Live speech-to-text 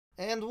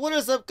And what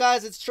is up,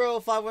 guys? It's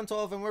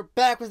TREJJO5112 and we're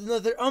back with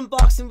another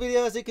unboxing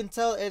video. As you can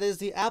tell, it is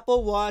the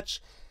Apple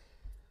Watch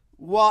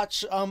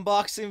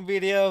unboxing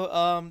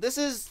video. This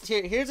is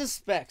here's the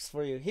specs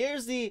for you.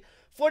 Here's the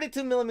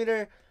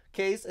 42mm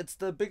case. It's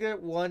the bigger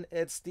one.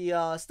 It's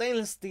the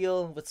stainless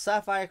steel with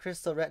sapphire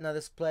crystal retina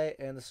display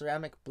and the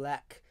ceramic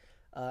black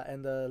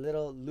and the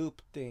little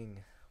loop thing.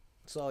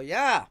 So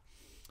yeah,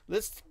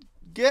 let's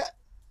get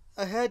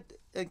ahead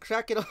and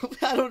crack it open.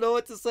 I don't know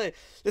what to say.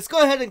 Let's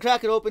go ahead and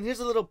crack it open. Here's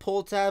a little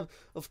pull tab,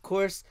 of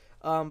course.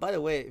 By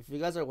the way, if you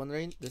guys are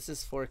wondering, this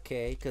is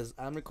 4K because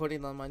I'm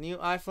recording on my new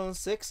iPhone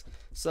 6.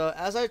 So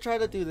as I try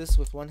to do this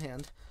with one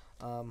hand,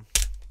 oh,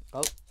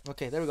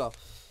 okay, there we go.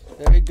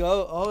 There we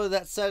go. Oh,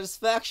 that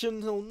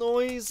satisfaction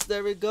noise.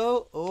 There we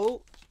go.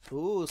 Oh,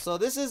 ooh. So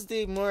this is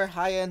the more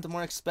high-end,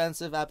 more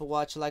expensive Apple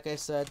Watch. Like I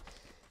said,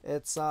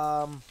 it's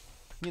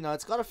you know,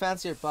 it's got a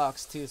fancier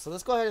box too. So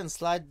let's go ahead and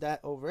slide that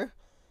over.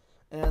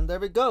 And there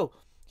we go.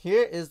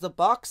 Here is the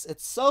box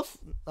itself.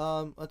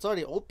 It's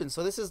already open,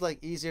 so this is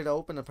like easier to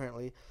open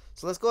apparently.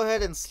 So let's go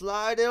ahead and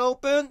slide it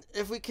open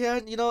if we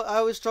can. You know, I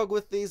always struggle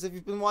with these. If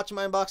you've been watching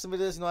my unboxing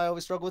videos, you know I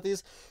always struggle with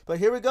these. But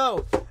here we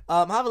go.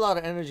 I have a lot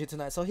of energy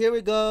tonight. So here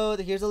we go.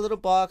 Here's a little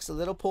box, a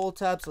little pull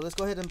tab. So let's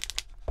go ahead and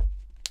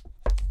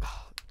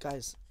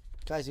guys,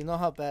 you know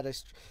how bad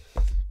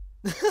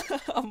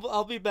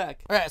I'll be back.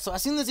 All right. So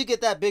as soon as you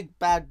get that big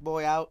bad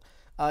boy out,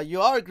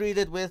 you are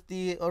greeted with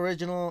the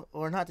original,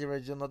 or not the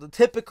original, the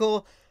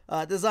typical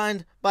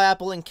designed by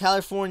Apple in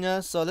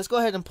California. So let's go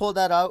ahead and pull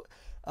that out.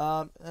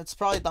 It's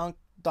probably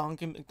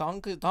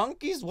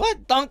donkeys?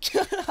 What?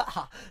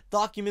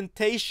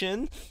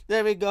 Documentation.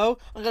 There we go.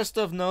 I'm gonna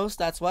stuff nose.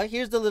 That's why.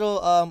 Here's the little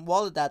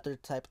wall adapter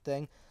type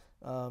thing.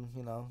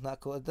 You know,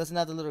 not cool. It doesn't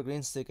have the little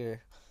green sticker,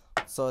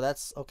 so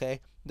that's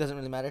okay. Doesn't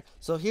really matter.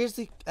 So here's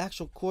the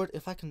actual cord.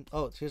 If I can,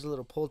 oh, here's a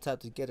little pull tab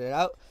to get it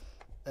out,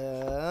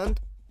 and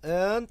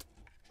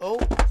oh,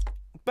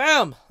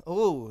 bam!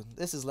 Oh,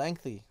 this is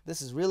lengthy.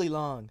 This is really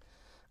long.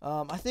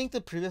 I think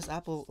the previous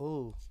Apple,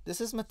 oh,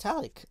 this is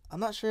metallic. I'm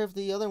not sure if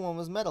the other one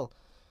was metal.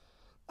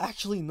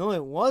 Actually, no,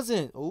 it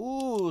wasn't.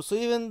 Oh, so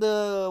even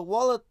the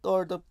wallet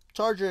or the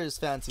charger is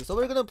fancy. So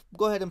we're gonna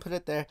go ahead and put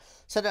it there,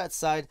 set it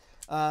outside,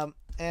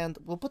 and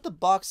we'll put the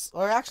box,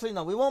 or actually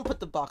no, we won't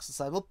put the box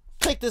aside. We'll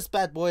take this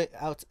bad boy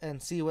out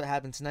and see what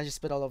happens. And I just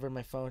spit all over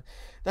my phone.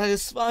 That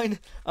is fine.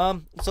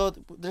 So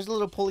there's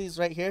little pulleys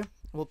right here.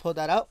 We'll pull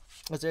that out.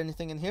 Is there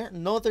anything in here?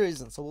 No, there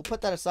isn't. So we'll put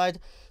that aside.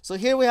 So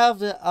here we have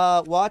the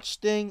watch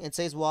thing. It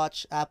says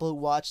watch, Apple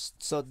Watch.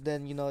 So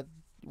then you know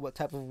what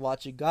type of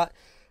watch you got.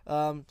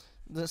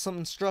 There's some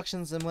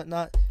instructions and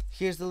whatnot.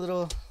 Here's the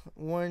little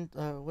warrant.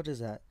 What is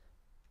that?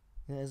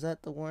 Yeah, is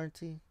that the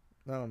warranty?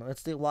 No,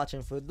 it's the watch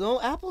info.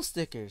 No Apple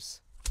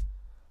stickers.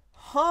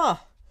 Huh.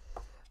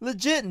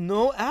 Legit,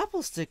 no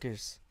Apple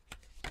stickers.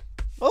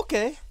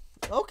 Okay.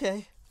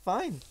 Okay.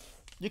 Fine.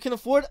 You can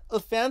afford a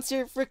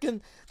fancier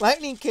freaking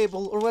lightning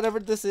cable or whatever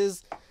this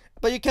is,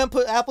 but you can't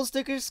put Apple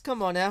stickers?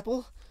 Come on,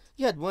 Apple.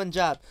 You had one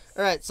job.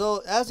 Alright,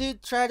 so as you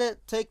try to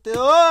take the...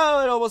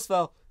 Oh, it almost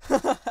fell.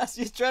 As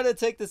you try to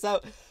take this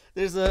out,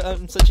 there's a...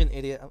 I'm such an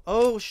idiot.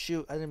 Oh,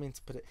 shoot. I didn't mean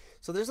to put it...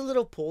 So there's a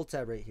little pull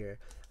tab right here.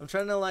 I'm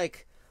trying to,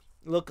 like,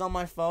 look on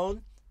my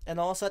phone and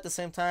also at the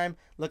same time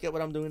look at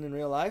what I'm doing in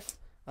real life.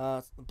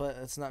 But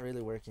it's not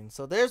really working.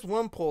 So there's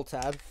one pull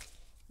tab.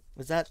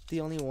 Is that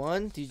the only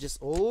one? Do you just...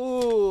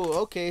 Oh,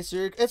 okay.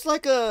 So it's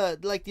like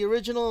the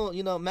original,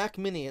 you know, Mac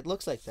Mini. It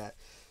looks like that.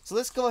 So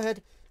let's go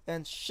ahead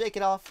and shake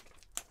it off.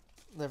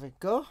 There we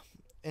go.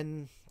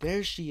 And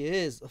there she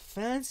is. A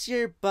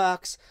fancier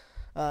box.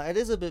 It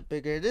is a bit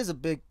bigger. It is a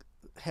bit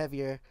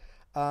heavier.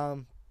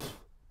 But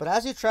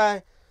as you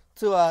try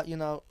to, you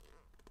know,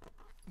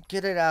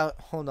 get it out.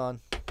 Hold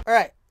on. All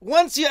right.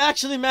 Once you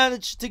actually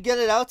manage to get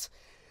it out,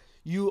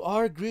 you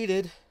are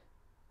greeted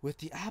with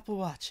the Apple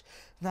Watch.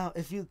 Now,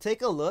 if you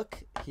take a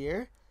look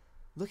here,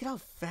 look at how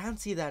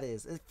fancy that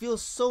is. It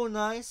feels so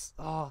nice.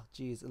 Oh,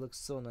 jeez, it looks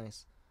so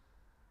nice.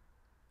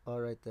 Oh,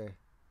 right there.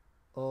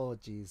 Oh,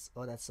 jeez.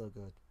 Oh, that's so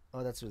good.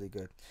 Oh, that's really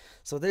good.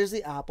 So there's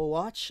the Apple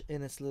Watch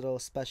in its little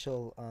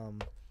special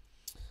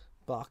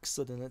box.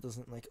 So then it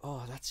doesn't like,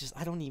 oh, that's just,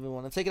 I don't even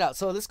want to take it out.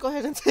 So let's go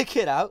ahead and take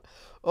it out.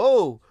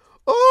 Oh,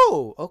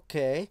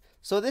 okay.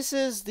 So this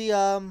is the,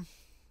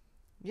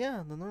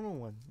 yeah, the normal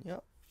one.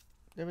 Yep.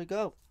 There we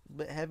go. A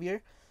bit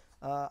heavier.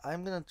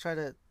 I'm gonna try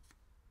to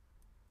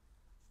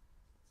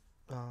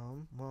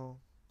well,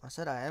 I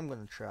said I am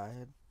gonna try.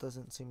 It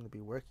doesn't seem to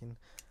be working.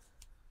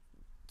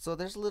 So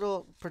there's a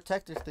little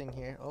protector thing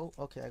here. Oh,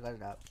 okay, I got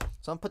it out.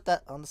 So I'm put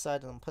that on the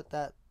side and I'm put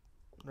that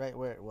right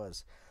where it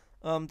was.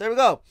 There we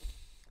go.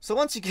 So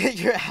once you get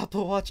your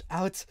Apple Watch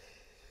out,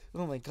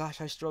 oh my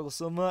gosh, I struggle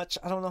so much.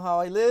 I don't know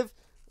how I live.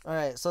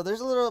 Alright, so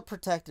there's a little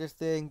protector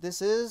thing.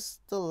 This is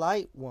the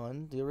light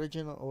one, the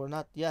original, or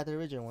not, yeah, the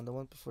original one, the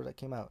one before that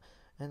came out.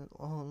 And,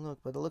 oh,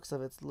 look, by the looks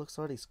of it, it looks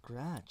already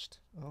scratched.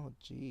 Oh,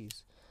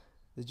 jeez.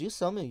 Did you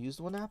sell me a used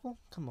one, Apple?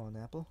 Come on,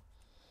 Apple.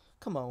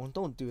 Come on,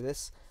 don't do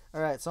this.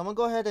 Alright, so I'm going to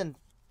go ahead and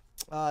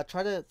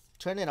try to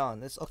turn it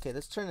on. Let's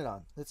turn it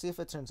on. Let's see if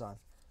it turns on.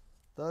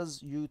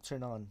 Does you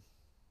turn on?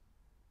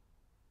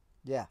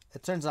 Yeah,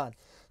 it turns on.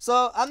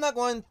 So I'm not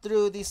going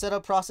through the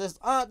setup process.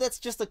 That's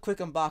just a quick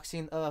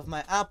unboxing of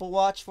my Apple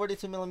Watch,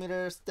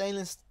 42mm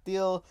stainless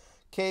steel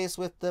case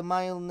with the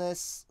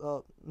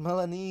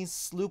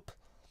Milanese loop.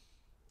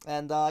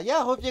 And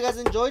yeah, hope you guys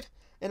enjoyed,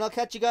 and I'll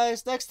catch you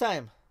guys next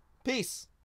time. Peace.